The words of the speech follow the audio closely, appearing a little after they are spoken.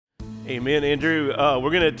Amen, Andrew.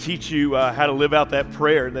 We're going to teach you how to live out that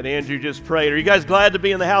prayer that Andrew just prayed. Are you guys glad to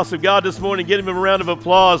be in the house of God this morning? Give him a round of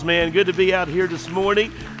applause, man. Good to be out here this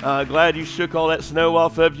morning. Glad you shook all that snow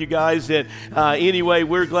off of you guys. And anyway,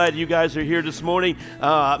 we're glad you guys are here this morning.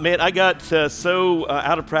 Man, I got so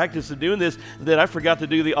out of practice of doing this that I forgot to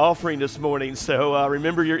do the offering this morning. So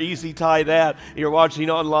remember your Easy Tithe app. You're watching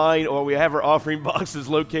online, or we have our offering boxes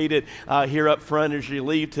located here up front as you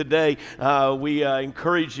leave today. We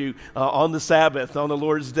encourage you on the Sabbath, on the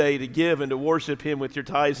Lord's Day, to give and to worship Him with your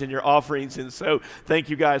tithes and your offerings. And so thank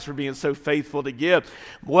you guys for being so faithful to give.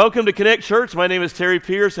 Welcome to Connect Church. My name is Terry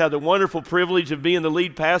Pierce. I have the wonderful privilege of being the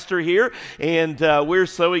lead pastor here, and we're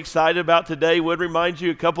so excited about today. Would remind you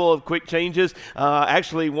a couple of quick changes.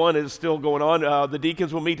 Actually, one is still going on. The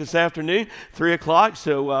deacons will meet this afternoon, 3 o'clock,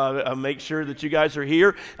 so make sure that you guys are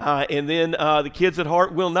here. And then the kids at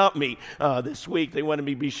Heart will not meet this week. They wanted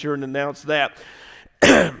me to be sure and announce that.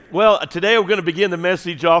 Well, today we're going to begin the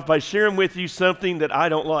message off by sharing with you something that I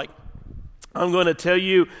don't like. I'm going to tell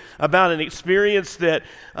you about an experience that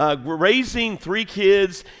raising three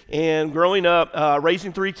kids and growing up,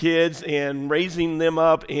 raising three kids and raising them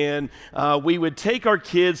up, and we would take our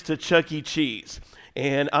kids to Chuck E. Cheese.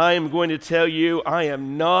 And I am going to tell you, I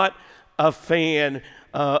am not a fan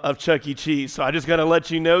of Chuck E. Cheese. So I just got to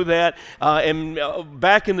let you know that. And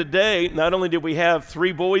back in the day, not only did we have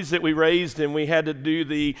three boys that we raised, and we had to do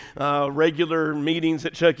the regular meetings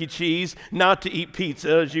at Chuck E. Cheese, not to eat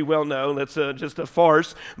pizza, as you well know. That's just a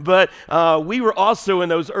farce. But we were also, in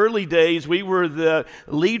those early days, we were the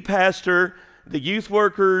lead pastor. The youth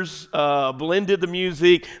workers blended the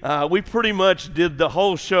music. We pretty much did the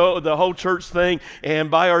whole show, the whole church thing,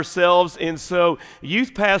 and by ourselves. And so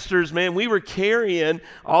youth pastors, man, we were carrying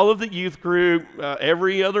all of the youth group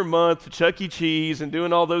every other month to Chuck E. Cheese and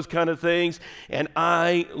doing all those kind of things. And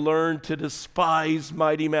I learned to despise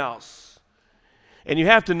Mighty Mouse. And you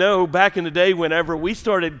have to know, back in the day, whenever we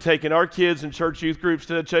started taking our kids and church youth groups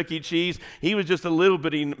to Chuck E. Cheese, he was just a little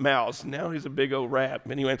bitty mouse. Now he's a big old rat.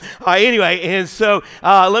 Anyway, and so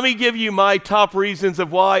let me give you my top reasons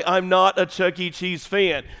of why I'm not a Chuck E. Cheese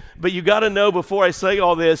fan. But you got to know before I say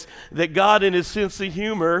all this that God, in His sense of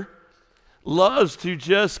humor, loves to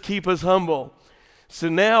just keep us humble. So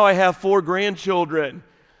now I have 4 grandchildren,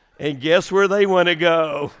 and guess where they want to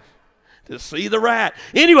go? To see the rat.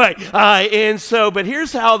 Anyway, but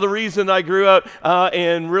here's how the reason I grew up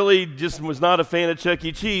and really just was not a fan of Chuck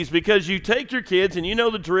E. Cheese, because you take your kids, and you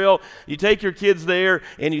know the drill, you take your kids there,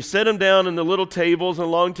 and you set them down in the little tables and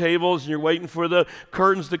long tables, and you're waiting for the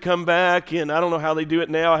curtains to come back, and I don't know how they do it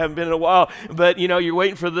now, I haven't been in a while, but you know, you're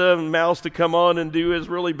waiting for the mouse to come on and do his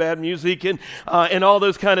really bad music and all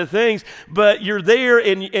those kind of things, but you're there,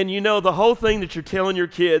 and you know the whole thing that you're telling your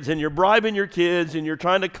kids, and you're bribing your kids, and you're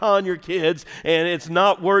trying to con your kids, and it's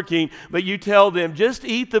not working, but you tell them, just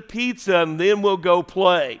eat the pizza and then we'll go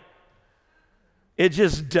play. It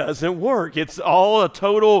just doesn't work. It's all a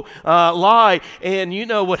total lie. And you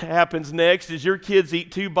know what happens next is your kids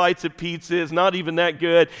eat 2 bites of pizza. It's not even that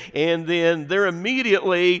good. And then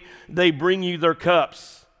they bring you their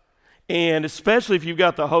cups. And especially if you've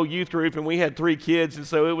got the whole youth group, and we had 3 kids, and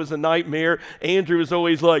so it was a nightmare. Andrew was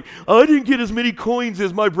always like, I didn't get as many coins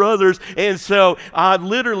as my brothers. And so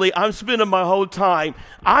I'm spending my whole time,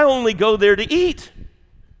 I only go there to eat.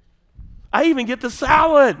 I even get the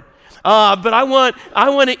salad. But I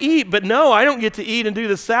want to eat, but no, I don't get to eat and do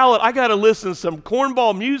the salad. I got to listen to some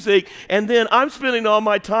cornball music, and then I'm spending all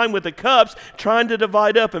my time with the cups trying to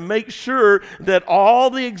divide up and make sure that all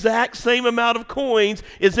the exact same amount of coins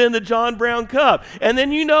is in the John Brown cup. And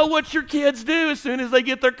then you know what your kids do as soon as they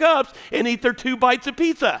get their cups and eat their 2 bites of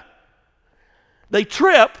pizza. They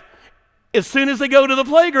trip as soon as they go to the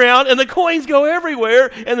playground, and the coins go everywhere,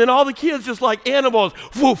 and then all the kids, just like animals,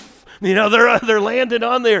 woof. You know, they're landing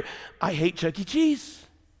on there. I hate Chuck E. Cheese.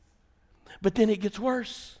 But then it gets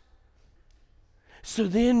worse. So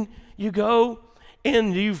then you go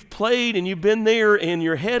and you've played and you've been there, and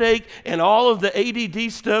your headache and all of the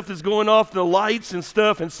ADD stuff is going off, the lights and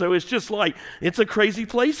stuff. And so it's just like, it's a crazy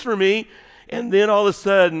place for me. And then all of a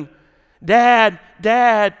sudden, Dad.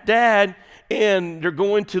 And they're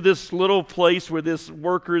going to this little place where this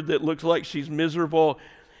worker that looks like she's miserable,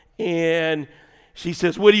 and she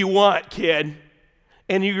says, what do you want, kid?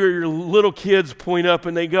 And your little kids point up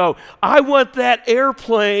and they go, I want that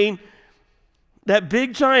airplane, that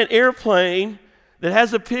big giant airplane that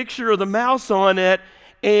has a picture of the mouse on it.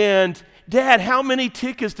 And Dad, how many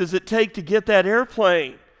tickets does it take to get that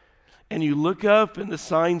airplane? And you look up and the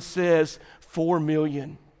sign says 4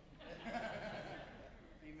 million.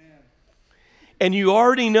 And you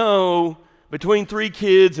already know Between 3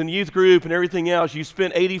 kids and youth group and everything else, you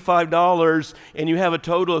spent $85 and you have a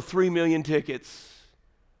total of 3 million tickets.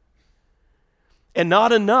 And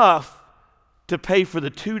not enough to pay for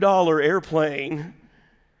the $2 airplane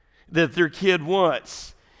that their kid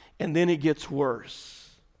wants. And then it gets worse.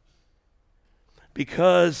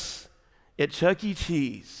 Because at Chuck E.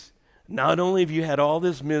 Cheese, not only have you had all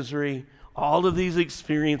this misery, all of these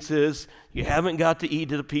experiences, you haven't got to eat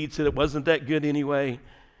the pizza that wasn't that good anyway,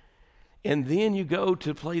 and then you go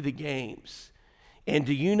to play the games. And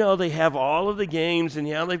do you know they have all of the games, and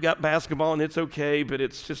yeah, they've got basketball, and it's okay, but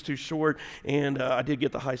it's just too short, and I did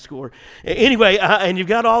get the high score. Anyway, and you've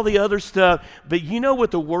got all the other stuff, but you know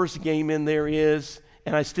what the worst game in there is?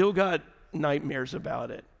 And I still got nightmares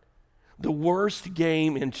about it. The worst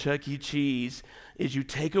game in Chuck E. Cheese is you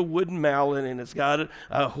take a wooden mallet, and it's got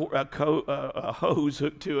a hose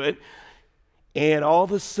hooked to it, and all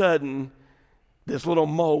of a sudden, this little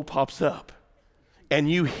mole pops up, and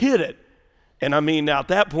you hit it. And I mean, now at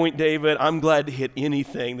that point, David, I'm glad to hit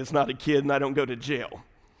anything that's not a kid and I don't go to jail.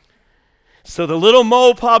 So the little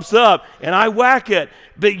mole pops up, and I whack it.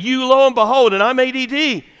 But you, lo and behold, and I'm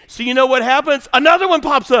ADD. So you know what happens? Another one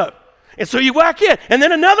pops up. And so you whack it, and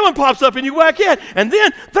then another one pops up, and you whack it. And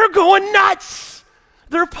then they're going nuts.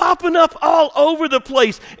 They're popping up all over the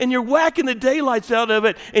place, and you're whacking the daylights out of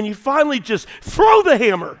it, and you finally just throw the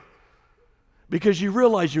hammer. Because you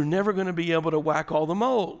realize you're never going to be able to whack all the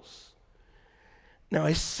moles. Now,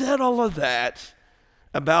 I said all of that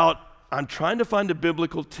about I'm trying to find a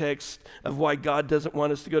biblical text of why God doesn't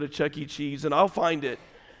want us to go to Chuck E. Cheese, and I'll find it.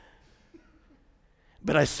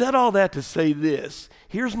 But I said all that to say this.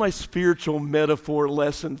 Here's my spiritual metaphor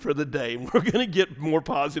lesson for the day. We're going to get more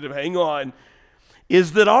positive. Hang on.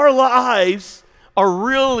 Is that our lives are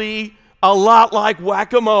really a lot like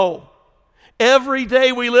whack-a-mole. Every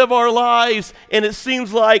day we live our lives, and it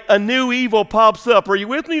seems like a new evil pops up. Are you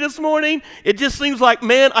with me this morning? It just seems like,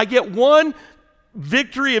 man, I get one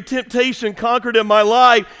victory of temptation conquered in my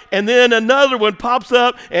life, and then another one pops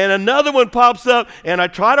up, and another one pops up, and I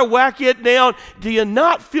try to whack it down. Do you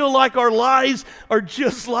not feel like our lives are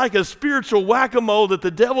just like a spiritual whack-a-mole, that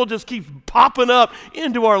the devil just keeps popping up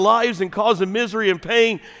into our lives and causing misery and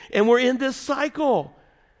pain, and we're in this cycle?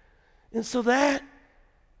 And so that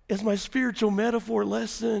is my spiritual metaphor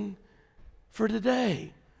lesson for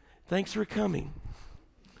today. Thanks for coming.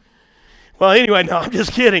 Well, anyway, no, I'm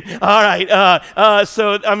just kidding. All right.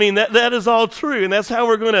 So, I mean, that is all true, and that's how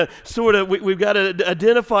we're going to we've got to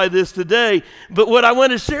identify this today. But what I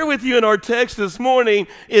want to share with you in our text this morning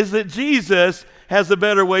is that Jesus has a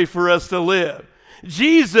better way for us to live.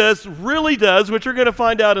 Jesus really does, which we're going to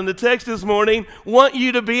find out in the text this morning, want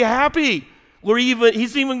you to be happy.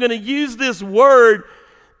 He's even going to use this word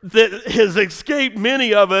that has escaped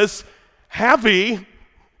many of us, happy.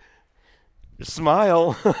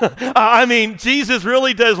 Smile. I mean, Jesus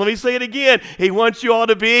really does. Let me say it again. He wants you all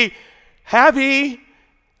to be happy.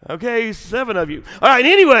 Okay, 7 of you. All right,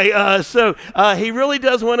 anyway, so he really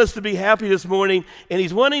does want us to be happy this morning, and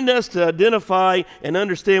he's wanting us to identify and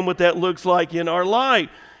understand what that looks like in our life.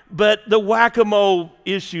 But the whack-a-mole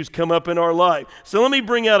issues come up in our life. So let me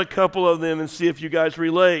bring out a couple of them and see if you guys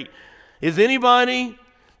relate. Is anybody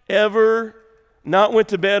ever not went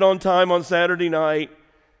to bed on time on Saturday night,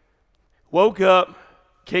 woke up,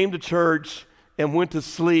 came to church, and went to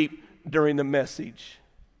sleep during the message?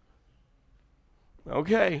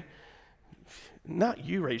 Okay. Not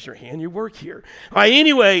you, raise your hand. You work here. All right,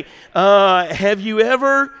 anyway, have you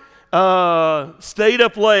ever stayed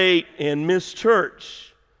up late and missed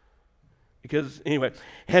church? Because, anyway,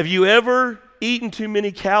 have you ever eaten too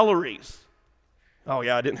many calories? Oh,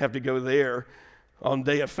 yeah, I didn't have to go there on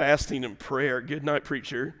day of fasting and prayer. Good night,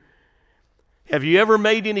 preacher. Have you ever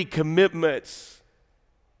made any commitments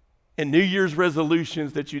and New Year's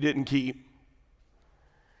resolutions that you didn't keep?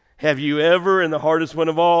 Have you ever, and the hardest one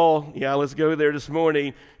of all, yeah, let's go there this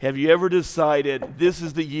morning, have you ever decided this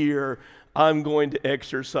is the year I'm going to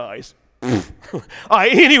exercise? All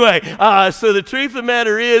right, anyway, so the truth of the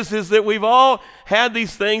matter is that we've all had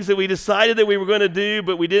these things that we decided that we were going to do,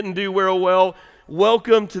 but we didn't do very well.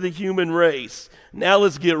 Welcome to the human race. Now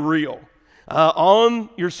let's get real. On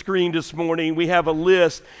your screen this morning, we have a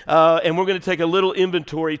list, and we're going to take a little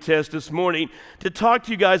inventory test this morning to talk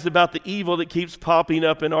to you guys about the evil that keeps popping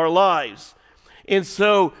up in our lives. And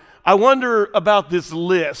so I wonder about this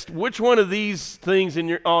list. Which one of these things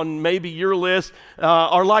on maybe your list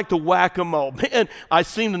are like the whack-a-mole? Man, I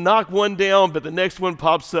seem to knock one down, but the next one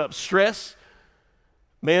pops up. Stress.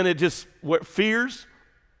 Man, fears,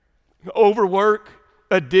 overwork,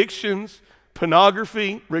 addictions,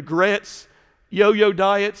 pornography, regrets, yo-yo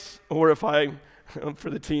diets, or for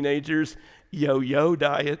the teenagers, yo-yo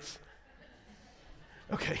diets.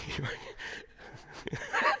 Okay.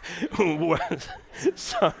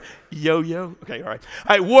 So, yo-yo. Okay, all right.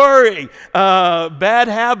 All right, worry, bad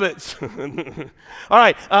habits. All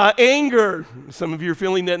right, anger. Some of you are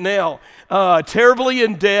feeling that now. Terribly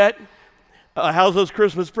in debt. How's those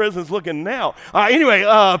Christmas presents looking now? Anyway,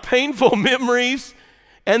 painful memories.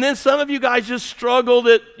 And then some of you guys just struggle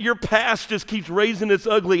that your past just keeps raising its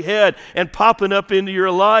ugly head and popping up into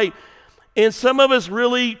your light. And some of us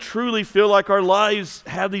really, truly feel like our lives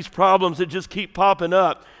have these problems that just keep popping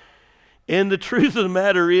up. And the truth of the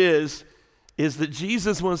matter is that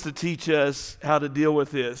Jesus wants to teach us how to deal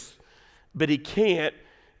with this. But he can't,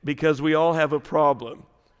 because we all have a problem.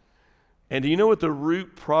 And do you know what the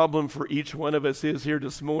root problem for each one of us is here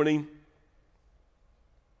this morning?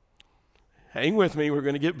 Hang with me, we're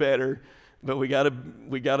going to get better, but we got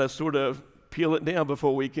to sort of peel it down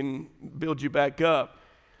before we can build you back up.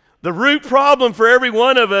 The root problem for every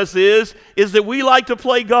one of us is that we like to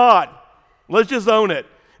play God. Let's just own it.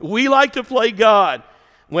 We like to play God.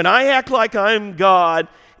 When I act like I'm God,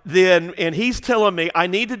 and he's telling me I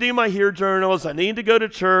need to do my Hear Journals, I need to go to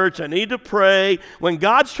church, I need to pray. When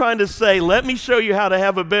God's trying to say, let me show you how to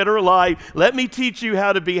have a better life, let me teach you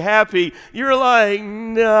how to be happy, you're like,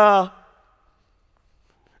 nah,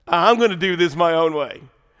 I'm going to do this my own way.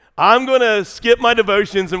 I'm going to skip my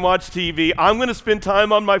devotions and watch TV. I'm going to spend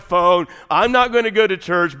time on my phone. I'm not going to go to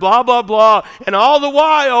church, blah, blah, blah. And all the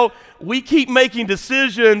while, we keep making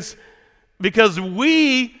decisions because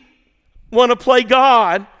we want to play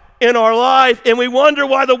God in our life, and we wonder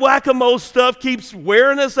why the whack-a-mole stuff keeps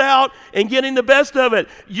wearing us out and getting the best of it.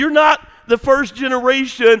 You're not the first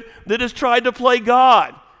generation that has tried to play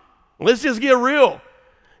God. Let's just get real.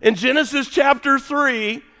 In Genesis chapter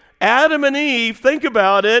 3, Adam and Eve, think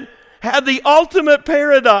about it, had the ultimate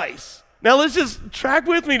paradise. Now let's just track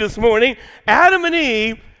with me this morning. Adam and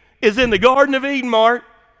Eve is in the Garden of Eden, Mark.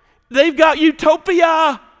 They've got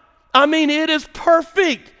utopia. I mean, it is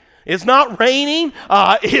perfect. It's not raining.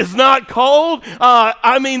 It's not cold.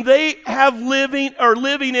 I mean, they are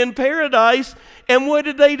living in paradise. And what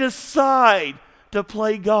did they decide? To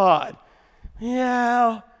play God.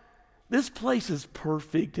 Yeah, this place is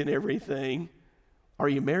perfect and everything. Are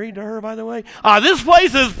you married to her, by the way? This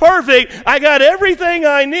place is perfect. I got everything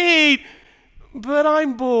I need, but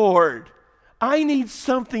I'm bored. I need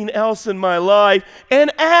something else in my life.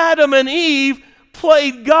 And Adam and Eve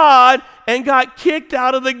played God and got kicked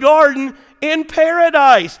out of the garden in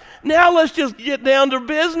paradise. Now let's just get down to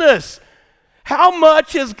business. How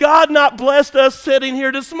much has God not blessed us sitting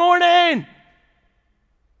here this morning?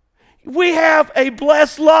 We have a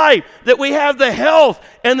blessed life, that we have the health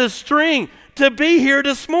and the strength to be here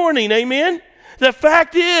this morning, amen? The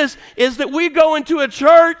fact is that we go into a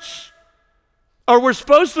church, or we're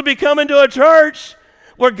supposed to be coming to a church,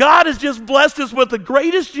 where God has just blessed us with the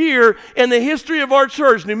greatest year in the history of our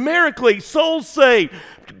church, numerically, souls saved,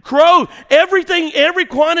 growth, everything, every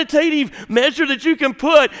quantitative measure that you can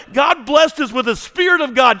put. God blessed us with the Spirit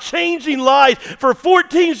of God changing lives for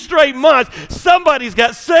 14 straight months. Somebody's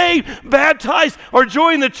got saved, baptized, or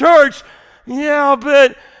joined the church. Yeah,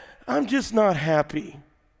 but I'm just not happy.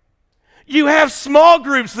 You have small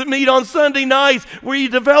groups that meet on Sunday nights where you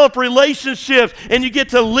develop relationships and you get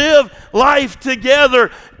to live life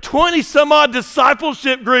together. 20 some odd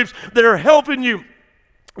discipleship groups that are helping you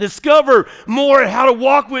discover more how to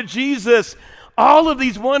walk with Jesus. All of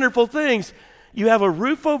these wonderful things. You have a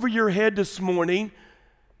roof over your head this morning.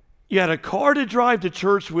 You had a car to drive to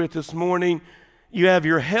church with this morning. You have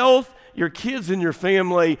your health, your kids, and your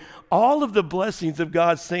family. All of the blessings of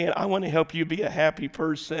God saying, I want to help you be a happy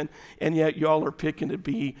person, and yet y'all are picking to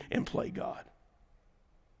be and play God.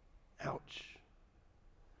 Ouch.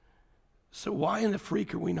 So why in the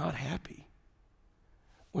freak are we not happy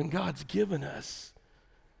when God's given us,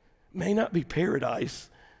 may not be paradise,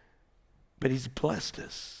 but he's blessed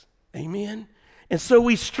us? Amen? And so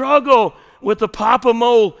we struggle with the Papa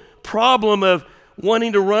Mole problem of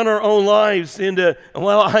wanting to run our own lives into,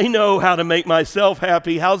 well, I know how to make myself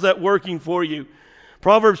happy. How's that working for you?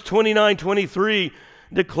 Proverbs 29:23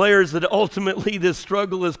 declares that ultimately this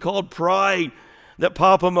struggle is called pride that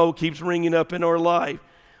Papa Mo keeps ringing up in our life.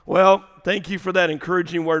 Well, thank you for that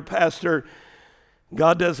encouraging word, Pastor.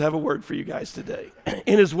 God does have a word for you guys today.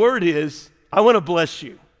 And his word is, I want to bless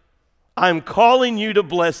you. I'm calling you to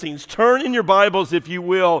blessings. Turn in your Bibles, if you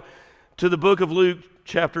will, to the book of Luke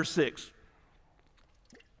chapter 6.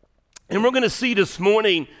 And we're going to see this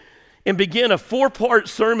morning and begin a 4-part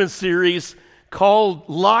sermon series called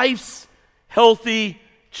Life's Healthy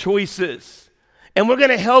Choices. And we're going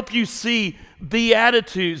to help you see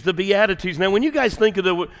Beatitudes, the Beatitudes. Now, when you guys think of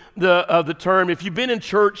the term, if you've been in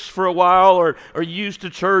church for a while or used to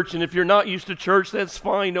church, and if you're not used to church, that's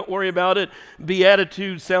fine. Don't worry about it.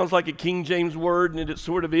 Beatitudes sounds like a King James word, and it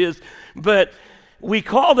sort of is. But we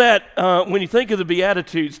call that, when you think of the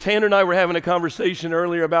Beatitudes, Tanner and I were having a conversation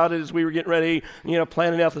earlier about it as we were getting ready,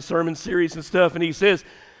 planning out the sermon series and stuff. And he says,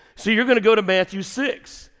 so you're going to go to Matthew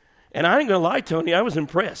 6. And I ain't going to lie, Tony, I was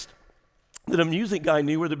impressed that a music guy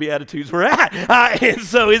knew where the Beatitudes were at. And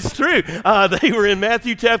so it's true. They were in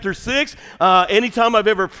Matthew chapter 6. Anytime I've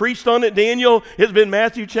ever preached on it, Daniel, it's been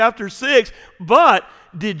Matthew chapter 6. But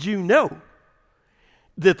did you know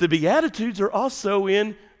that the Beatitudes are also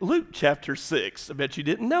in Luke chapter 6? I bet you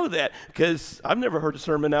didn't know that, because I've never heard a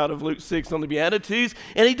sermon out of Luke 6 on the Beatitudes,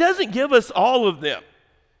 and he doesn't give us all of them.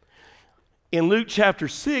 In Luke chapter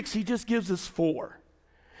 6, he just gives us 4.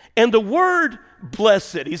 And the word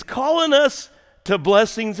blessed, he's calling us to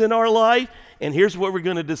blessings in our life. And here's what we're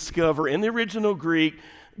going to discover. In the original Greek,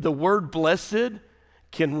 the word blessed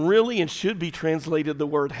can really and should be translated the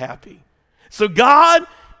word happy. So God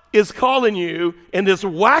is calling you in this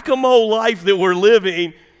whack-a-mole life that we're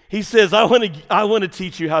living. He says, I want to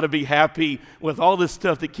teach you how to be happy with all this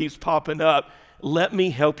stuff that keeps popping up. Let me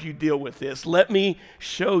help you deal with this. Let me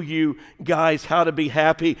show you guys how to be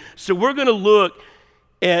happy. So we're going to look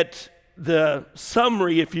at the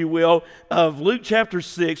summary, if you will, of Luke chapter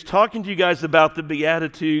 6, talking to you guys about the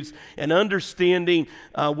Beatitudes and understanding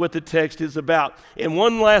what the text is about. And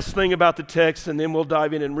one last thing about the text, and then we'll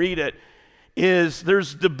dive in and read it, is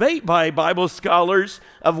there's debate by Bible scholars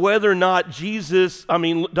of whether or not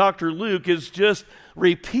Dr. Luke is just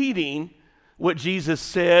repeating what Jesus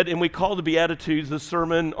said, and we call the Beatitudes the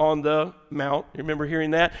Sermon on the Mount. You remember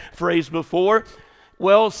hearing that phrase before?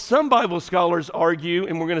 Well, some Bible scholars argue,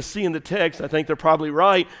 and we're going to see in the text, I think they're probably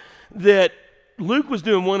right, that Luke was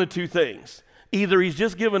doing one of two things. Either he's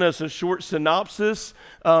just given us a short synopsis,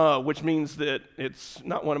 which means that it's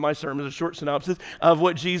not one of my sermons, a short synopsis of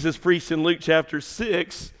what Jesus preached in Luke chapter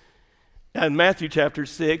 6 and Matthew chapter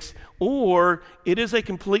 6, or it is a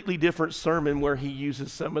completely different sermon where he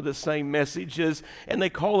uses some of the same messages, and they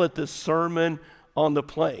call it the Sermon on the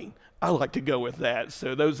Plain. I like to go with that.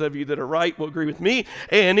 So those of you that are right will agree with me.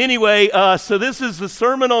 And anyway, so this is the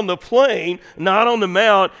Sermon on the Plain, not on the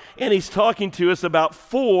Mount, and he's talking to us about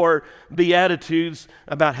 4 Beatitudes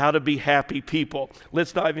about how to be happy people.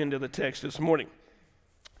 Let's dive into the text this morning.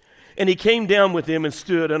 And he came down with them and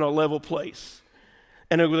stood in a level place.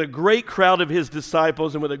 And with a great crowd of his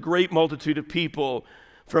disciples and with a great multitude of people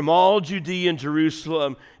from all Judea and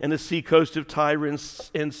Jerusalem and the seacoast of Tyre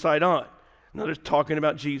and Sidon. Now they're talking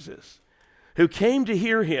about Jesus, who came to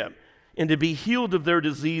hear him and to be healed of their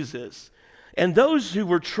diseases. And those who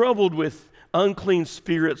were troubled with unclean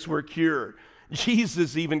spirits were cured.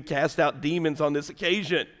 Jesus even cast out demons on this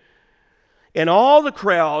occasion. And all the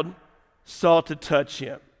crowd sought to touch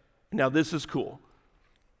him. Now this is cool.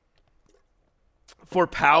 For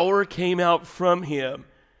power came out from him.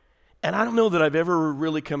 And I don't know that I've ever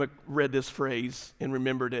really read this phrase and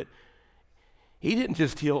remembered it. He didn't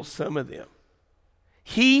just heal some of them.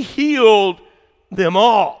 He healed them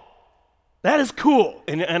all. That is cool.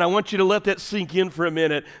 And I want you to let that sink in for a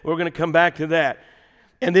minute. We're going to come back to that.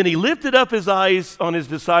 And then he lifted up his eyes on his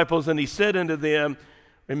disciples and he said unto them,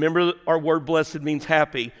 remember our word blessed means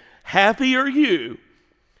happy. Happy are you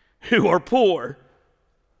who are poor.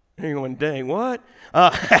 And you're going, dang, what?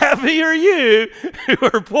 Happy are you who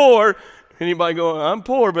are poor. Anybody going, I'm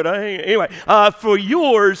poor, but I ain't. Anyway, for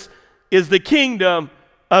yours is the kingdom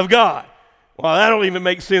of God. Well, that don't even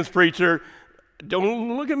make sense, preacher.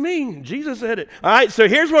 Don't look at me. Jesus said it. All right, so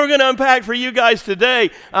here's what we're going to unpack for you guys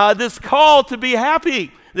today. This call to be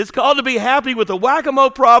happy. This call to be happy with the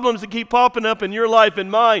whack-a-mole problems that keep popping up in your life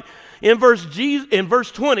and mine. In verse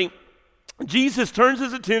 20, Jesus turns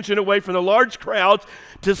his attention away from the large crowds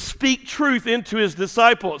to speak truth into his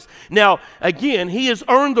disciples. Now, again, he has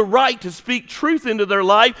earned the right to speak truth into their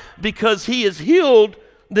life because he has healed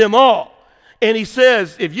them all. And he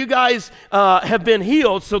says, if you guys have been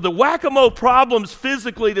healed, so the whack-a-mole problems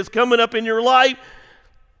physically that's coming up in your life,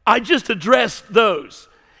 I just addressed those.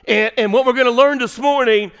 And what we're going to learn this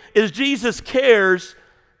morning is Jesus cares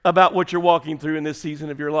about what you're walking through in this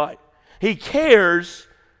season of your life. He cares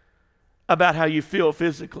about how you feel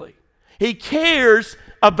physically. He cares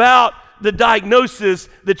about the diagnosis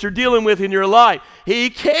that you're dealing with in your life.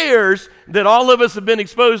 He cares that all of us have been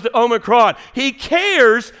exposed to Omicron. He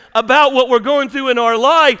cares about what we're going through in our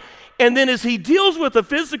life. And then as he deals with the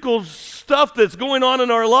physical stuff that's going on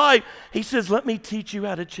in our life, he says, let me teach you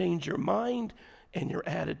how to change your mind and your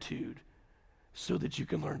attitude so that you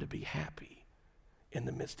can learn to be happy. in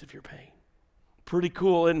the midst of your pain. Pretty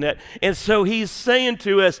cool, isn't it? And so he's saying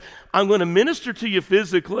to us, I'm going to minister to you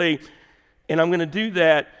physically, and I'm going to do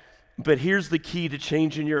that, but here's the key to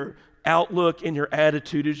changing your outlook and your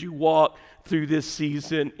attitude as you walk through this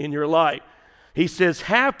season in your life. He says,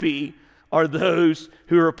 happy are those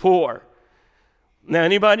who are poor. Now,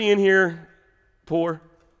 anybody in here poor?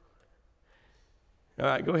 All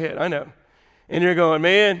right, go ahead. I know. And you're going,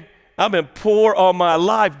 man, I've been poor all my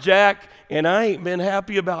life, Jack, and I ain't been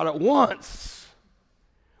happy about it once.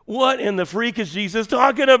 What in the freak is Jesus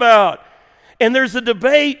talking about? And there's a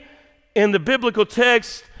debate in the biblical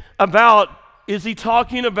text about, is he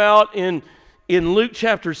talking about in Luke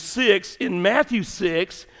chapter 6, in Matthew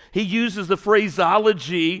 6, he uses the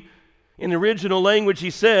phraseology. In the original language,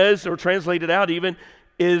 he says, or translated out even,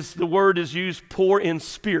 is the word is used poor in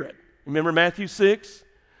spirit. Remember Matthew 6?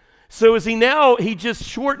 So he just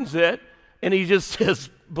shortens it, and he just says,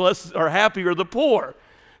 blessed or happy are the poor.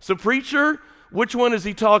 So preacher, which one is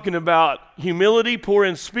he talking about? Humility, poor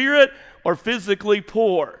in spirit, or physically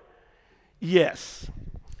poor? Yes.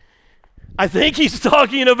 I think he's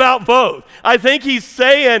talking about both. I think he's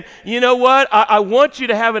saying, you know what, I want you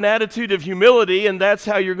to have an attitude of humility, and that's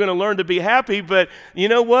how you're going to learn to be happy, but you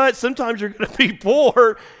know what, sometimes you're going to be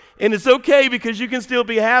poor, and it's okay because you can still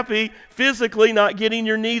be happy physically not getting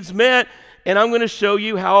your needs met, and I'm going to show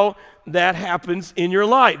you how that happens in your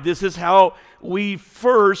life. This is how we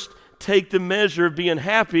first take the measure of being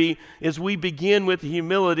happy, as we begin with the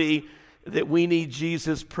humility that we need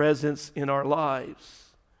Jesus' presence in our lives.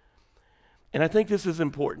 And I think this is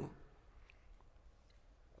important.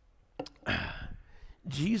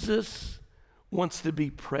 Jesus wants to be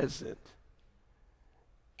present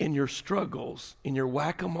in your struggles, in your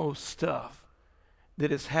whack-a-mole stuff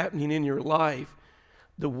that is happening in your life.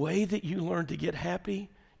 The way that you learn to get happy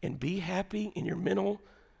and be happy in your mental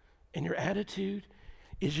and your attitude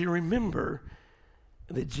is you remember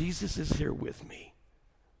that Jesus is here with me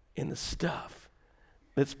in the stuff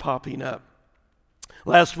that's popping up.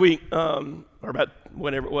 Last week, or about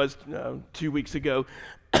whenever it was, 2 weeks ago,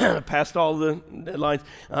 past all the deadlines,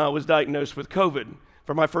 was diagnosed with COVID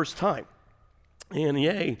for my first time. And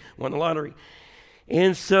yay, won the lottery.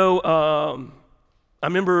 And so I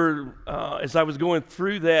remember as I was going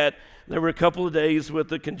through that, there were a couple of days with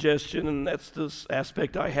the congestion, and that's the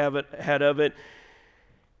aspect I had of it.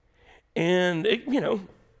 And it,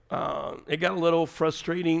 it got a little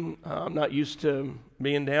frustrating. I'm not used to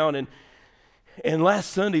being down, and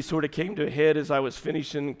last Sunday sort of came to a head as I was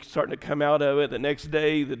finishing, starting to come out of it. The next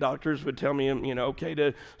day, the doctors would tell me, okay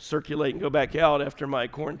to circulate and go back out after my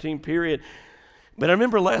quarantine period. But I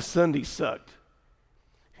remember last Sunday sucked.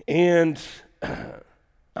 And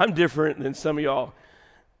I'm different than some of y'all.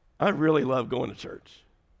 I really love going to church.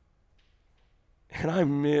 And I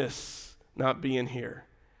miss not being here.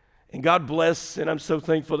 And God bless, and I'm so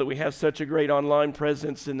thankful that we have such a great online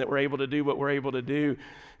presence and that we're able to do what we're able to do.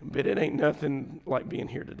 But it ain't nothing like being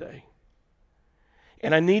here today.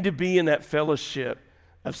 And I need to be in that fellowship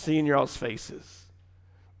of seeing y'all's faces.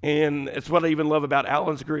 And it's what I even love about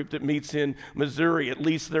Alan's group that meets in Missouri. At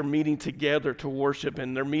least they're meeting together to worship,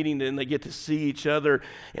 and they're meeting and they get to see each other.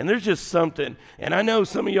 And there's just something. And I know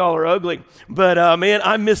some of y'all are ugly, but man,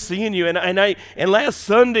 I miss seeing you. And last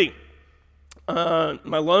Sunday,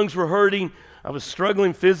 my lungs were hurting. I was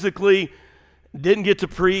struggling physically. Didn't get to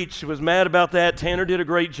preach. Was mad about that. Tanner did a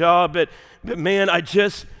great job, but man,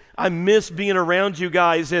 I miss being around you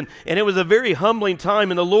guys, and it was a very humbling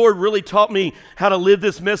time, and the Lord really taught me how to live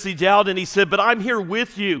this message out, and he said, but I'm here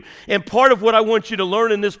with you, and part of what I want you to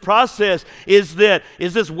learn in this process is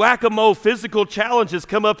this whack-a-mole physical challenges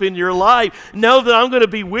come up in your life, know that I'm going to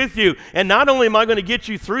be with you, and not only am I going to get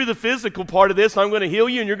you through the physical part of this, I'm going to heal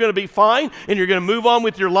you, and you're going to be fine, and you're going to move on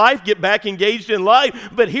with your life, get back engaged in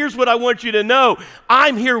life, but here's what I want you to know,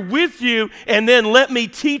 I'm here with you, and then let me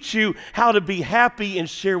teach you how to be happy and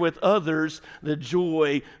share with others the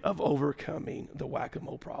joy of overcoming the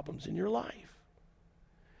whack-a-mole problems in your life.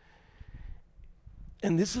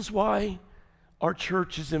 And this is why our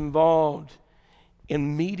church is involved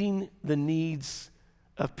in meeting the needs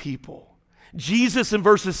of people. Jesus, in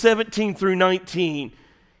verses 17 through 19,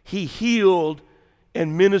 he healed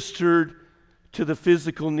and ministered to the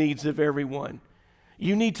physical needs of everyone.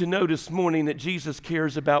 You need to know this morning that Jesus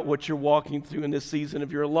cares about what you're walking through in this season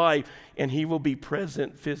of your life, and he will be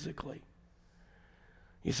present physically.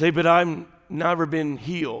 You say, but I've never been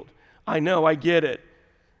healed. I know, I get it.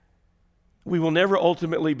 We will never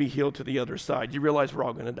ultimately be healed to the other side. You realize we're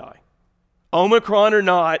all going to die. Omicron or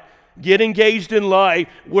not, get engaged in life.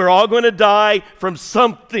 We're all going to die from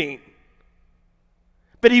something.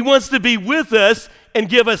 But he wants to be with us and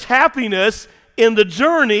give us happiness in the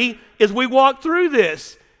journey as we walk through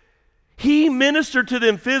this. He ministered to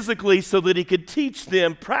them physically so that he could teach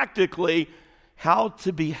them practically how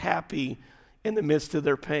to be happy in the midst of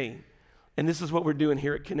their pain. And this is what we're doing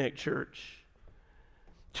here at Connect Church.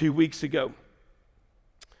 2 weeks ago,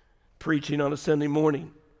 preaching on a Sunday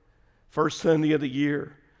morning, first Sunday of the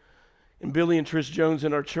year, and Billy and Trish Jones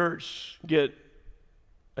in our church get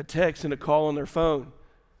a text and a call on their phone.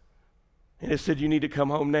 And it said, you need to come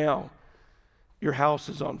home now. Your house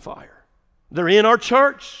is on fire. They're in our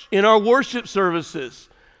church, in our worship services.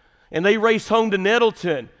 And they race home to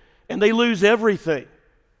Nettleton, and they lose everything.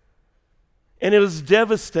 And it was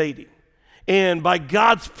devastating. And by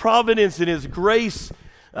God's providence and His grace,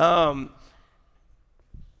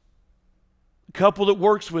 couple that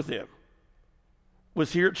works with him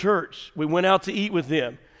was here at church. We went out to eat with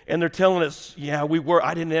them, and they're telling us,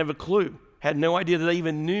 I didn't have a clue. Had no idea that they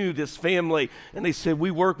even knew this family. And they said, we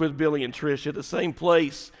work with Billy and Trish at the same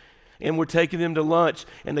place, and we're taking them to lunch.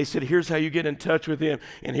 And they said, here's how you get in touch with him,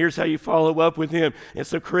 and here's how you follow up with him. And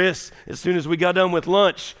so Chris, as soon as we got done with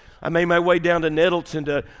lunch, I made my way down to Nettleton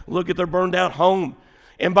to look at their burned out home.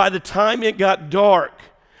 And by the time it got dark,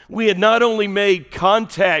 we had not only made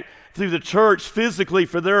contact through the church physically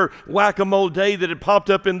for their whack-a-mole day that had popped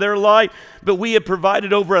up in their life, but we had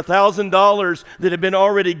provided over $1,000 that had been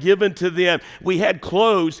already given to them. We had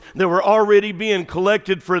clothes that were already being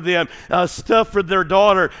collected for them, stuff for their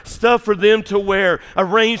daughter, stuff for them to wear,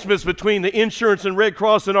 arrangements between the insurance and Red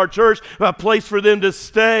Cross in our church, a place for them to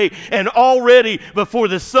stay. And already before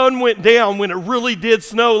the sun went down, when it really did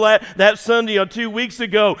snow that Sunday on 2 weeks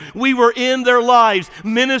ago, we were in their lives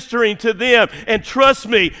ministering to them. And trust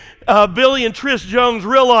me, Billy and Trish Jones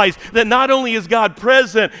realized that not only is God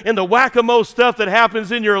present in the whack-a-mole stuff that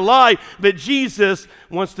happens in your life, but Jesus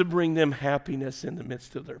wants to bring them happiness in the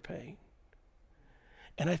midst of their pain.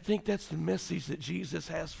 And I think that's the message that Jesus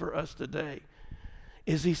has for us today,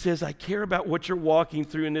 is He says, I care about what you're walking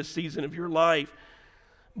through in this season of your life,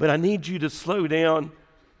 but I need you to slow down,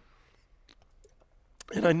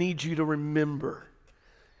 and I need you to remember,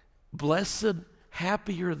 blessed,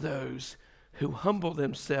 happy are those who humble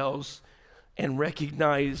themselves and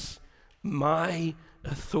recognize my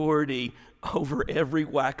authority over every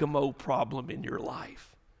whack-a-mole problem in your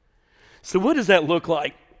life. So what does that look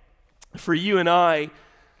like for you and I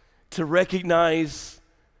to recognize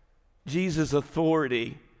Jesus'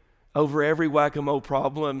 authority over every whack-a-mole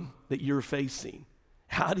problem that you're facing?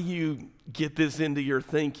 How do you get this into your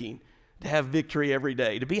thinking to have victory every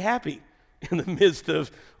day, to be happy in the midst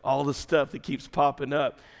of all the stuff that keeps popping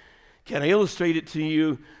up? Can I illustrate it to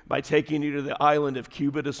you by taking you to the island of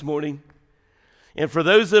Cuba this morning? And for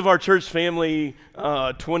those of our church family,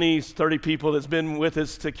 20, 30 people that's been with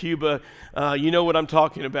us to Cuba, you know what I'm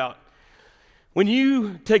talking about. When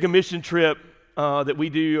you take a mission trip that we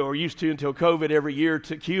do, or used to until COVID, every year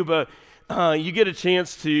to Cuba, you get a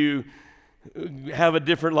chance to have a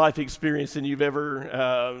different life experience than you've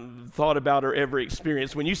ever thought about or ever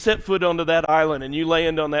experienced. When you set foot onto that island and you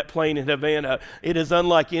land on that plane in Havana, it is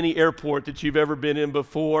unlike any airport that you've ever been in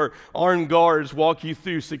before. Armed guards walk you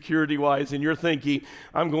through security-wise, and you're thinking,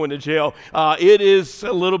 I'm going to jail. It is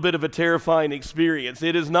a little bit of a terrifying experience.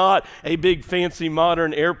 It is not a big, fancy,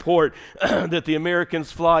 modern airport that the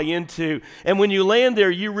Americans fly into. And when you land there,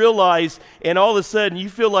 you realize, and all of a sudden, you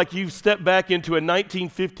feel like you've stepped back into a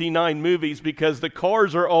 1959 movie, because the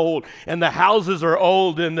cars are old and the houses are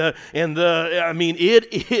old and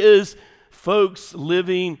it is folks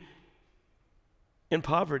living in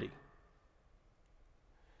poverty.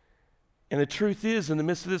 And the truth is, in the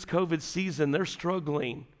midst of this COVID season, they're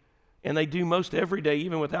struggling, and they do most every day,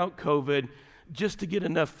 even without COVID, just to get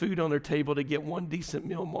enough food on their table to get one decent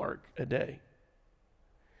meal mark a day.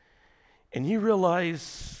 And you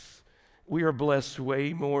realize we are blessed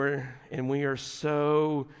way more, and we are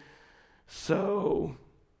so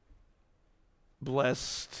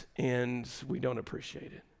blessed, and we don't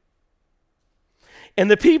appreciate it. And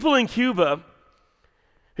the people in Cuba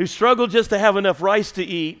who struggle just to have enough rice to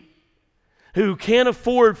eat, who can't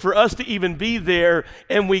afford for us to even be there,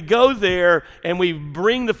 and we go there and we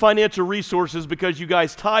bring the financial resources because you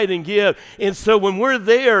guys tithe and give, and so when we're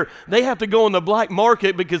there, they have to go on the black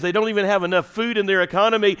market because they don't even have enough food in their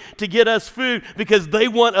economy to get us food because they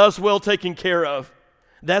want us well taken care of.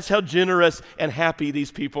 That's how generous and happy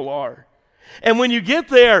these people are. And when you get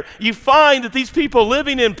there, you find that these people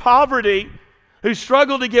living in poverty, who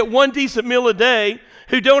struggle to get one decent meal a day,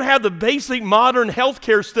 who don't have the basic modern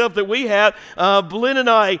healthcare stuff that we have. Blinn and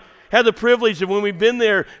I had the privilege of, when we've been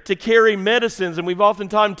there, to carry medicines, and we've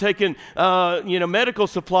oftentimes taken medical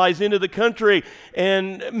supplies into the country.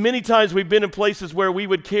 And many times we've been in places where we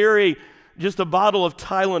would carry just a bottle of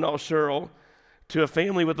Tylenol, Cheryl, to a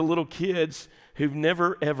family with the little kids who've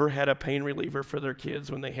never, ever had a pain reliever for their kids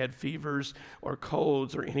when they had fevers or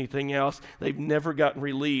colds or anything else. They've never gotten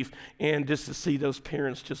relief. And just to see those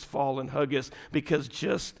parents just fall and hug us because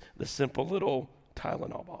just the simple little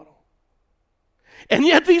Tylenol bottle. And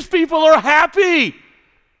yet these people are happy.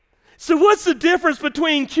 So what's the difference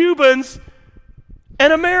between Cubans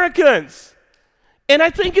and Americans? And I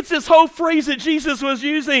think it's this whole phrase that Jesus was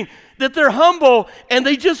using, that they're humble and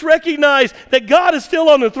they just recognize that God is still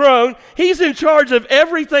on the throne. He's in charge of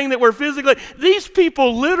everything that we're physically. These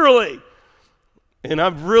people literally, and I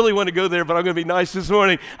really want to go there, but I'm going to be nice this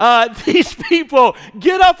morning. These people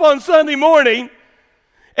get up on Sunday morning,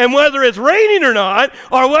 and whether it's raining or not,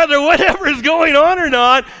 or whether whatever is going on or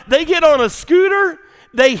not, they get on a scooter,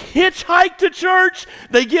 they hitchhike to church,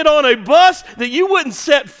 they get on a bus that you wouldn't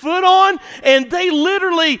set foot on, and they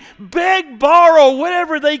literally beg, borrow,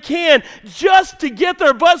 whatever they can just to get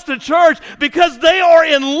their bus to church because they are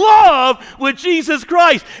in love with Jesus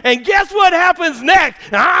Christ. And guess what happens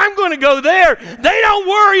next? Now, I'm going to go there. They don't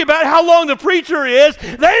worry about how long the preacher is.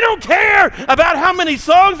 They don't care about how many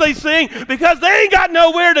songs they sing because they ain't got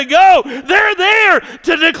nowhere to go. They're there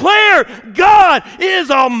to declare God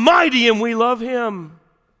is almighty and we love him.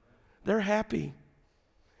 They're happy.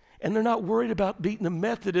 And they're not worried about beating the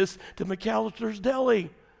Methodists to McAllister's Deli.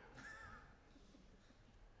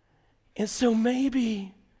 And so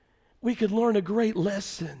maybe we could learn a great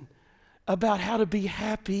lesson about how to be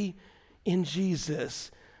happy in Jesus.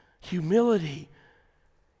 Humility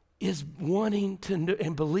is wanting to know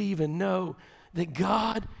and believe and know that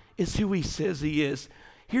God is who he says he is.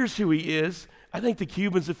 Here's who he is. I think the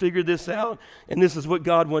Cubans have figured this out, and this is what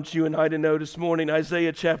God wants you and I to know this morning.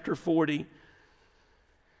 Isaiah chapter 40.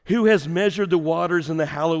 Who has measured the waters in the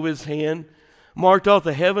hollow of his hand, marked off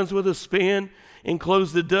the heavens with a span,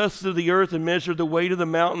 enclosed the dust of the earth, and measured the weight of the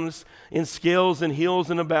mountains in scales and hills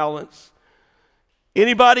in a balance?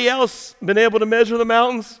 Anybody else been able to measure the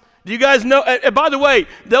mountains? Do you guys know? And by the way,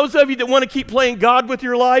 those of you that want to keep playing God with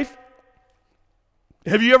your life,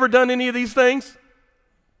 have you ever done any of these things?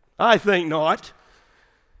 I think not.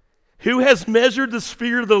 Who has measured the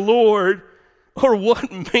Spirit of the Lord, or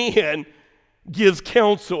what man gives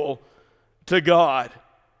counsel to God?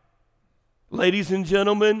 Ladies and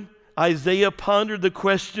gentlemen, Isaiah pondered the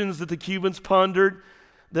questions that the Cubans pondered,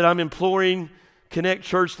 that I'm imploring Connect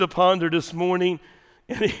Church to ponder this morning.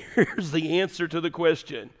 And here's the answer to the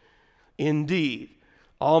question. Indeed,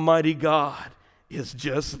 Almighty God is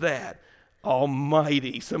just that,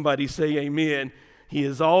 almighty. Somebody say amen. He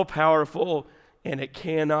is all-powerful, and it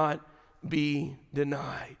cannot be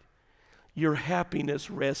denied. Your happiness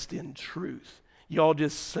rests in truth. Y'all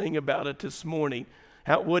just sing about it this morning.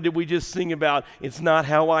 What did we just sing about? It's not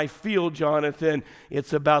how I feel, Jonathan.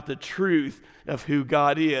 It's about the truth of who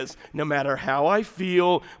God is. No matter how I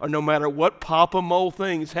feel or no matter what Papa Mole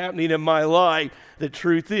thing's happening in my life, the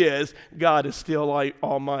truth is God is still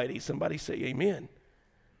almighty. Somebody say amen.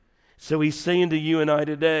 So he's saying to you and I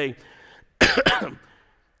today,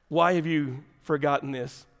 why have you forgotten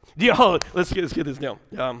this? Let's get this down.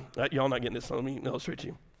 Y'all not getting this, so let me illustrate to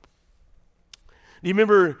you. Do you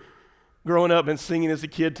remember growing up and singing as a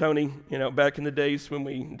kid, Tony, back in the days when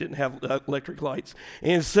we didn't have electric lights?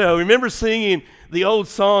 And so remember singing the old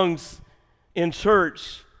songs in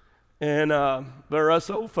church. And for us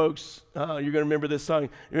old folks, you're going to remember this song.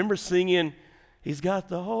 Remember singing, he's got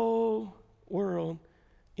the whole world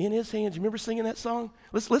in his hands. You remember singing that song?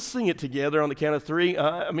 Let's sing it together on the count of three.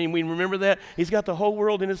 We remember that. He's got the whole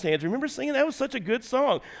world in his hands. Remember singing? That was such a good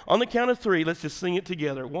song. On the count of three, let's just sing it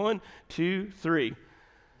together. 1, 2, 3.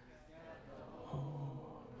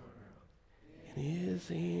 In his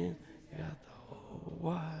hands, he got the whole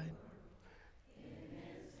wide. In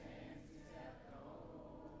his hands, he's got the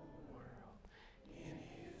whole world. In his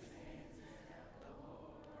hands, he's got the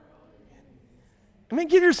whole world.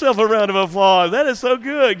 Give yourself a round of applause. That is so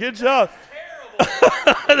good. Good job.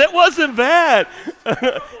 That wasn't bad.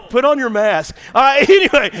 Put on your mask.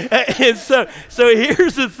 Anyway, and so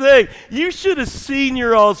here's the thing. You should have seen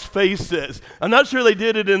your all's faces. I'm not sure they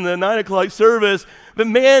did it in the 9 o'clock service, but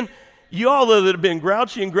man, you all that have been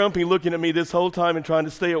grouchy and grumpy looking at me this whole time and trying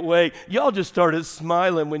to stay awake, y'all just started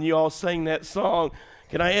smiling when you all sang that song.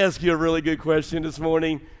 Can I ask you a really good question this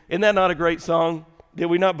morning? Isn't that not a great song? Did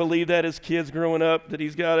we not believe that as kids growing up, that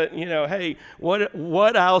he's got it? Hey,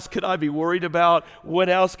 what else could I be worried about? What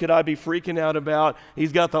else could I be freaking out about?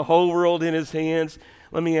 He's got the whole world in his hands.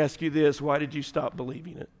 Let me ask you this. Why did you stop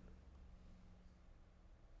believing it?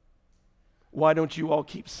 Why don't you all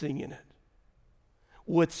keep singing it?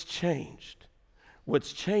 What's changed?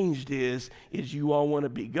 What's changed is you all want to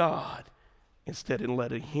be God instead of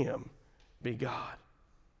letting him be God.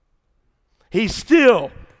 He's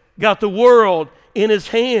still got the world in his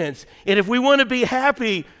hands. And if we want to be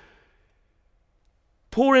happy,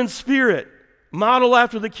 poor in spirit, model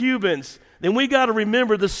after the Cubans, then we got to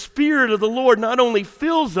remember the Spirit of the Lord not only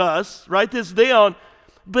fills us, write this down,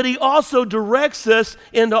 but he also directs us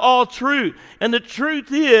into all truth. And the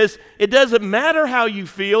truth is, it doesn't matter how you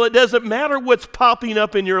feel. It doesn't matter what's popping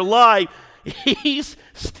up in your life. He's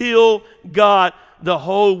still got the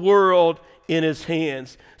whole world in his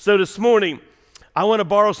hands. So this morning, I want to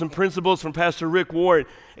borrow some principles from Pastor Rick Warren,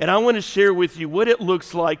 and I want to share with you what it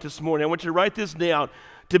looks like this morning. I want you to write this down.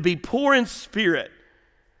 To be poor in spirit,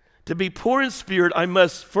 I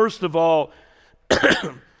must first of all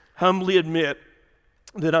humbly admit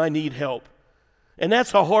that I need help. And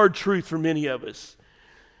that's a hard truth for many of us.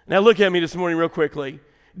 Now look at me this morning real quickly.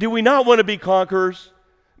 Do we not want to be conquerors?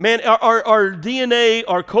 Man, our DNA,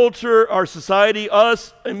 our culture, our society,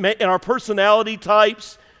 us, and our personality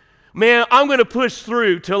types, man, I'm going to push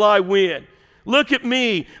through till I win. Look at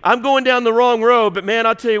me. I'm going down the wrong road, but man,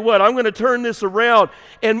 I'll tell you what, I'm going to turn this around.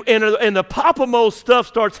 And the Papa-Mo stuff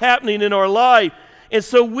starts happening in our life. And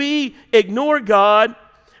so we ignore God.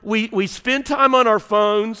 We spend time on our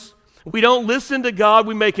phones. We don't listen to God.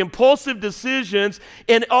 We make impulsive decisions.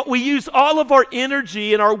 And we use all of our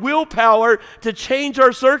energy and our willpower to change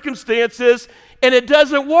our circumstances. And it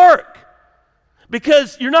doesn't work.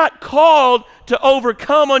 Because you're not called to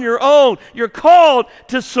overcome on your own. You're called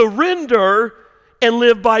to surrender and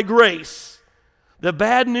live by grace. The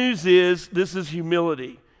bad news is, this is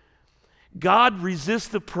humility. God resists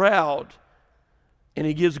the proud, and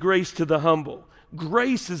he gives grace to the humble.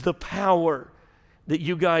 Grace is the power that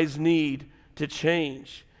you guys need to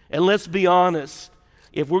change. And let's be honest,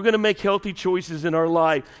 if we're going to make healthy choices in our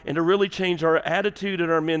life and to really change our attitude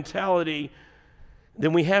and our mentality,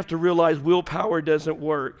 then we have to realize willpower doesn't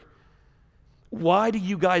work. Why do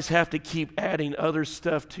you guys have to keep adding other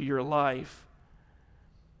stuff to your life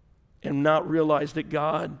and not realize that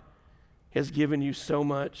God has given you so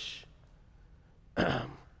much? Can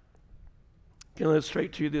I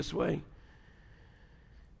illustrate to you this way?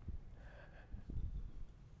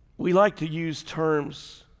 We like to use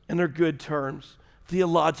terms, and they're good terms,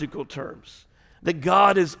 theological terms, that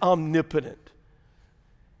God is omnipotent.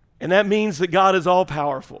 And that means that God is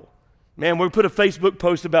all-powerful. Man, we put a Facebook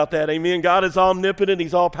post about that, amen? God is omnipotent,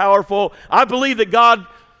 he's all-powerful. I believe that God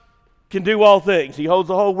can do all things. He holds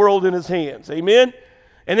the whole world in his hands, amen?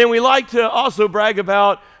 And then we like to also brag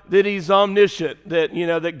about that he's omniscient, that,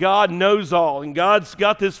 that God knows all, and God's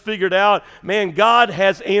got this figured out. Man, God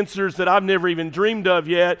has answers that I've never even dreamed of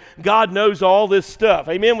yet. God knows all this stuff,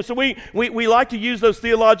 amen? So we like to use those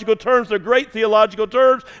theological terms. They're great theological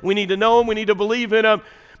terms. We need to know them. We need to believe in them.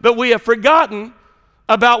 But we have forgotten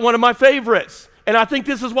about one of my favorites. And I think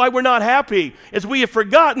this is why we're not happy, is we have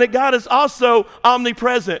forgotten that God is also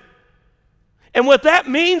omnipresent. And what that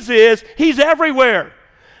means is he's everywhere.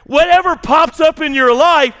 Whatever pops up in your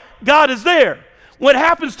life, God is there. What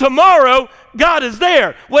happens tomorrow, God is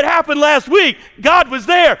there. What happened last week, God was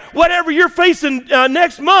there. Whatever you're facing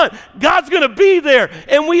next month, God's going to be there.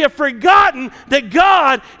 And we have forgotten that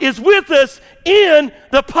God is with us in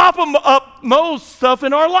the Papa-Mo stuff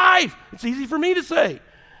in our life. It's easy for me to say.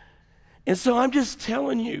 And so I'm just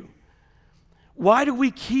telling you, why do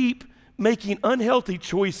we keep making unhealthy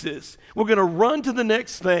choices? We're going to run to the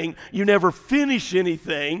next thing. You never finish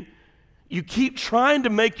anything. You keep trying to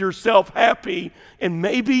make yourself happy, and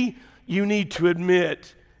maybe you need to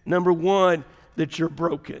admit, number one, that you're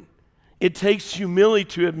broken. It takes humility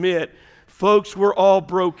to admit, folks, we're all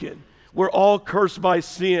broken. We're all cursed by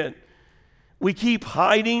sin. We keep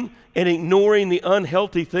hiding and ignoring the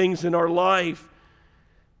unhealthy things in our life,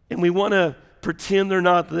 and we want to pretend they're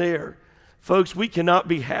not there. Folks, we cannot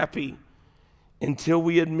be happy until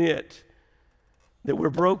we admit that we're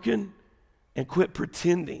broken and quit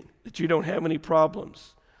pretending that you don't have any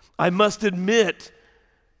problems. I must admit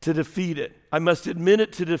to defeat it. I must admit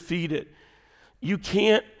it to defeat it. You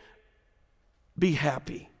can't be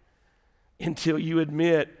happy until you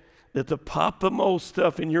admit that the Papa-Mo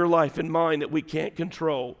stuff in your life and mine that we can't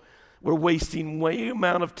control, we're wasting way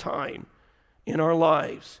amount of time in our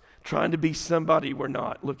lives trying to be somebody we're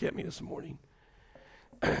not. Look at me this morning.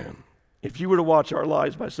 If you were to watch our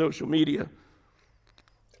lives by social media,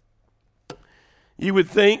 you would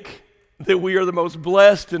think that we are the most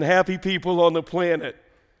blessed and happy people on the planet.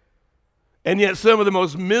 And yet some of the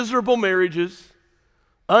most miserable marriages,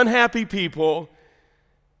 unhappy people,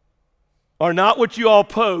 are not what you all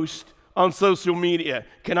post on social media.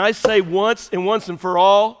 Can I say once and for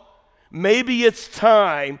all, maybe it's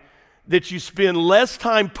time that you spend less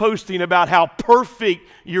time posting about how perfect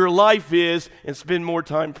your life is and spend more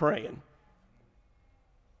time praying.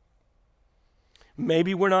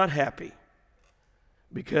 Maybe we're not happy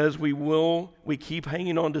because we keep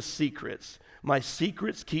hanging on to secrets. My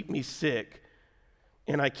secrets keep me sick,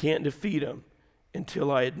 and I can't defeat them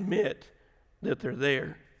until I admit that they're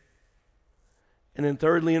there. And then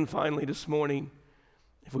thirdly and finally this morning,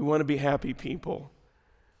 if we want to be happy people,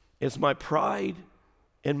 it's my pride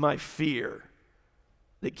and my fear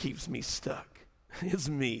that keeps me stuck. It's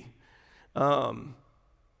me. There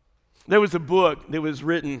was a book that was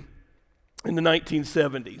written in the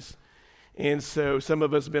 1970s. And so some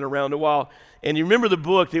of us have been around a while. And you remember the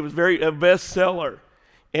book, it was a bestseller.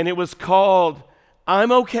 And it was called,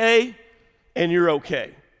 I'm Okay and You're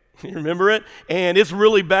Okay. You remember it? And it's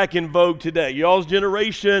really back in vogue today. Y'all's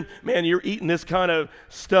generation, man, you're eating this kind of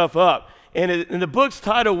stuff up. And the book's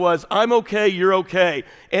title was, I'm Okay, You're Okay.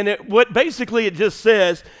 And what basically it just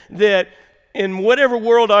says that in whatever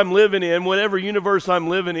world I'm living in, whatever universe I'm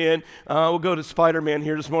living in, we'll go to Spider-Man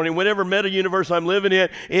here this morning, whatever meta-universe I'm living in,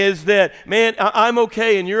 is that, man, I'm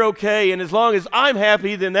okay and you're okay, and as long as I'm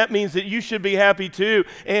happy, then that means that you should be happy too.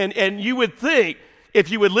 And you would think, if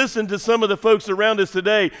you would listen to some of the folks around us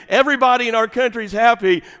today, everybody in our country's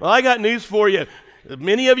happy. Well, I got news for you.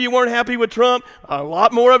 Many of you weren't happy with Trump. A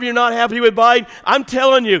lot more of you are not happy with Biden. I'm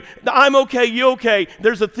telling you, I'm okay, you okay.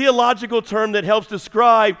 There's a theological term that helps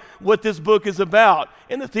describe what this book is about.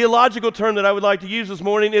 And the theological term that I would like to use this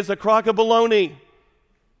morning is a crock of baloney.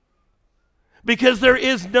 Because there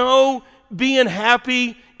is no being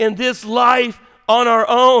happy in this life on our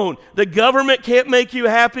own. The government can't make you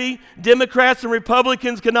happy. Democrats and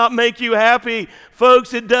Republicans cannot make you happy.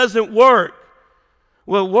 Folks, it doesn't work.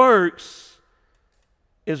 What works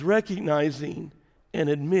is recognizing and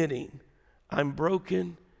admitting I'm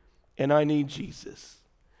broken and I need Jesus.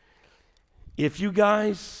 If you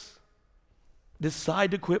guys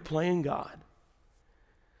decide to quit playing God,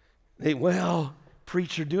 well,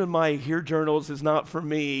 preacher, doing my Hear Journals is not for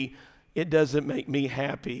me. It doesn't make me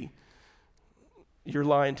happy. You're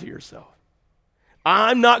lying to yourself.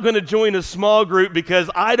 I'm not going to join a small group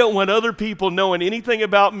because I don't want other people knowing anything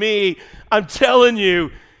about me. I'm telling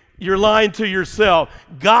you, you're lying to yourself.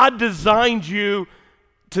 God designed you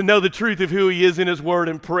to know the truth of who He is in His Word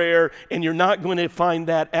and prayer, and you're not going to find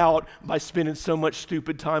that out by spending so much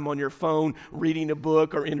stupid time on your phone, reading a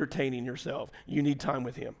book, or entertaining yourself. You need time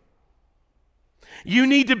with Him. You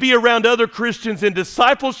need to be around other Christians in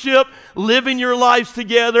discipleship, living your lives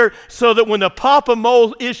together so that when the Papa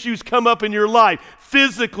Mole issues come up in your life,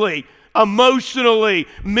 physically, emotionally,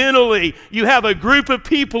 mentally, you have a group of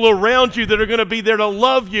people around you that are going to be there to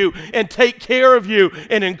love you and take care of you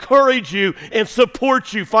and encourage you and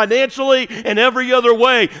support you financially and every other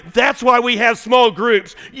way. That's why we have small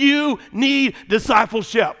groups. You need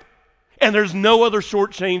discipleship. And there's no other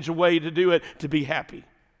shortchange way to do it to be happy.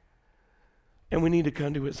 And we need to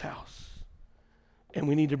come to His house. And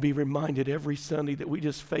we need to be reminded every Sunday that we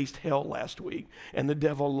just faced hell last week. And the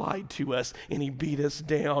devil lied to us and he beat us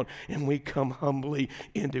down. And we come humbly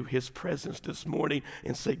into His presence this morning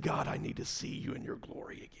and say, God, I need to see You in Your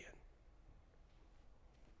glory again.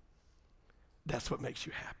 That's what makes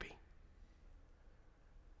you happy.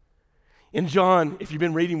 In John, if you've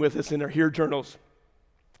been reading with us in our Hear Journals,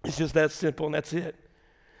 it's just that simple and that's it.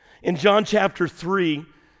 In John chapter 3,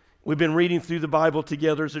 we've been reading through the Bible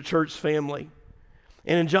together as a church family.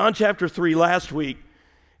 And in John chapter 3 last week,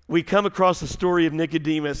 we come across the story of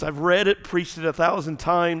Nicodemus. I've read it, preached it 1,000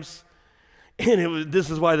 times, and this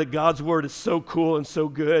is why God's Word is so cool and so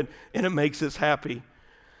good, and it makes us happy.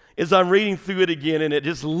 As I'm reading through it again, and it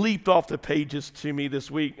just leaped off the pages to me this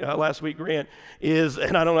week, last week, Grant,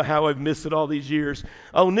 and I don't know how I've missed it all these years.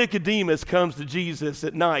 Nicodemus comes to Jesus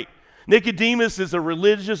at night. Nicodemus is a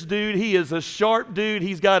religious dude. He is a sharp dude.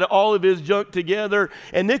 He's got all of his junk together.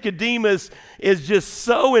 And Nicodemus is just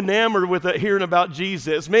so enamored with hearing about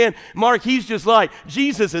Jesus. Man, Mark, he's just like,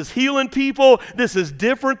 Jesus is healing people. This is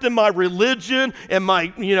different than my religion and my,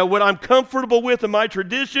 what I'm comfortable with and my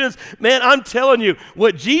traditions. Man, I'm telling you,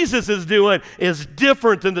 what Jesus is doing is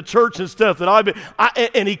different than the church and stuff that I've been.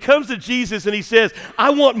 And he comes to Jesus and he says, I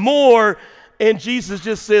want more. And Jesus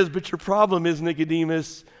just says, but your problem is,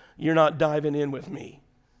 Nicodemus, you're not diving in with me.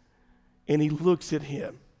 And he looks at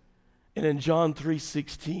him. And in John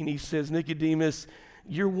 3:16, he says, Nicodemus,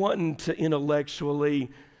 you're wanting to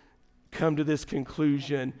intellectually come to this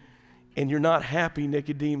conclusion, and you're not happy,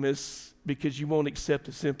 Nicodemus, because you won't accept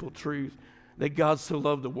the simple truth that God so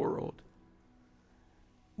loved the world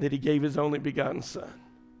that He gave His only begotten Son,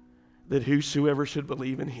 that whosoever should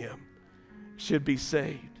believe in Him should be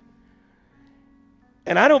saved.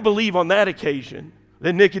 And I don't believe on that occasion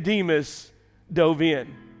that Nicodemus dove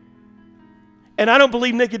in. And I don't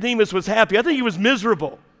believe Nicodemus was happy. I think he was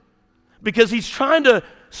miserable because he's trying to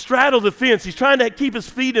straddle the fence. He's trying to keep his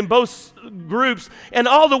feet in both groups. And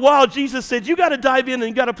all the while, Jesus said, you got to dive in and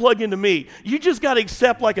you got to plug into me. You just got to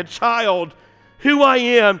accept like a child who I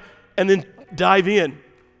am and then dive in.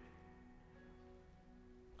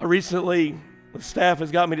 Recently, the staff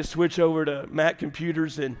has got me to switch over to Mac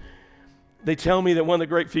computers, and they tell me that one of the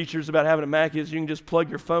great features about having a Mac is you can just plug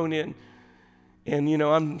your phone in. And,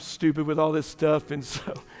 I'm stupid with all this stuff, and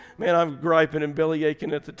so, man, I'm griping and belly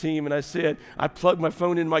aching at the team, and I said, I plugged my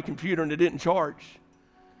phone in my computer, and it didn't charge.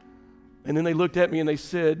 And then they looked at me, and they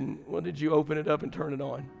said, well, did you open it up and turn it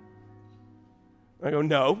on? I go,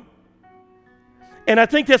 no. And I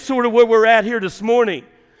think that's sort of where we're at here this morning,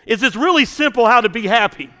 is it's really simple how to be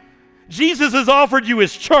happy. Jesus has offered you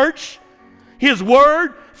his church, his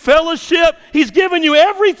word, fellowship. He's given you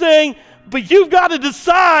everything, but you've got to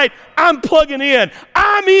decide, I'm plugging in,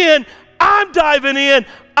 I'm diving in.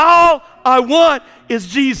 All I want is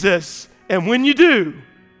Jesus. And when you do,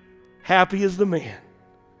 happy is the man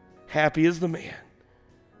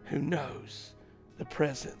who knows the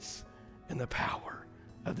presence and the power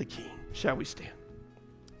of the King. Shall we stand?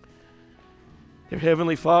 Dear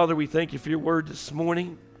Heavenly Father, we thank you for your word this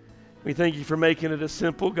morning. We thank you for making it a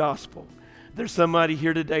simple gospel. There's somebody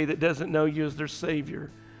here today that doesn't know you as their Savior.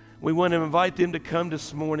 We want to invite them to come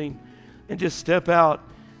this morning and just step out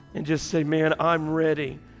and just say, man, I'm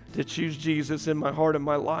ready to choose Jesus in my heart and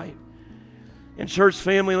my life. And church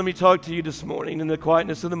family, let me talk to you this morning in the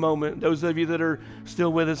quietness of the moment. Those of you that are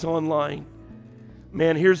still with us online,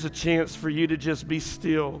 man, here's a chance for you to just be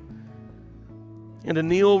still and to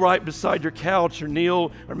kneel right beside your couch, or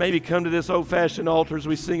kneel, or maybe come to this old-fashioned altar as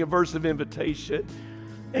we sing a verse of invitation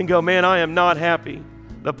and go, man, I am not happy.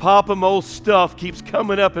 The Papa Mole stuff keeps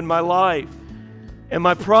coming up in my life. And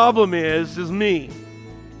my problem is me.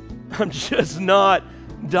 I'm just not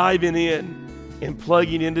diving in and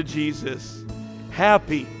plugging into Jesus.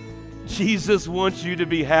 Happy. Jesus wants you to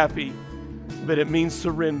be happy, but it means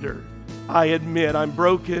surrender. I admit I'm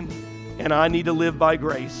broken and I need to live by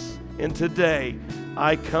grace. And today,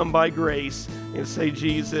 I come by grace and say,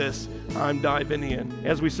 Jesus, I'm diving in.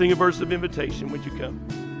 As we sing a verse of invitation, would you come?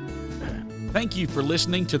 Thank you for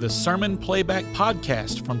listening to the Sermon Playback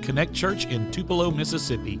Podcast from Connect Church in Tupelo,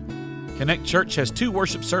 Mississippi. Connect Church has 2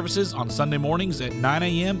 worship services on Sunday mornings at 9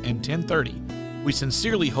 a.m. and 10:30. We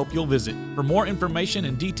sincerely hope you'll visit. For more information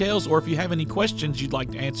and details, or if you have any questions you'd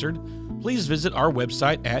like answered, please visit our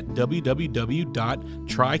website at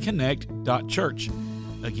www.triconnect.church.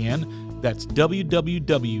 Again, that's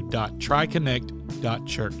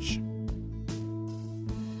www.triconnect.church.